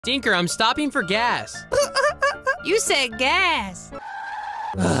Dinker, I'm stopping for gas. You said gas.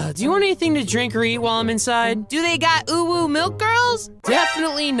 Do you want anything to drink or eat while I'm inside? Do they got ooh-woo milk girls?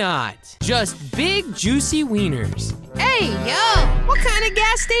 Definitely not. Just big, juicy wieners. Hey, yo, what kind of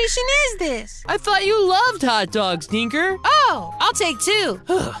gas station is this? I thought you loved hot dogs, Dinker. Oh, I'll take 2.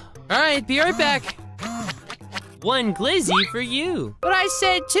 All right, be right back. 1 glizzy for you. But I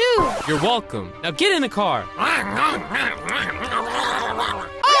said 2. You're welcome. Now get in the car.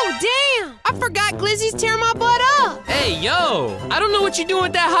 Oh, damn! I forgot Glizzy's tearing my butt up. Hey, yo! I don't know what you're doing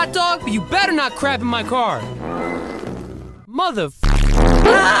with that hot dog, but you better not crap in my car. Mother.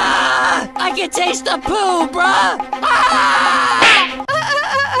 I can taste the poo, bruh!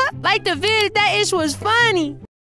 Like the vid, that ish was funny.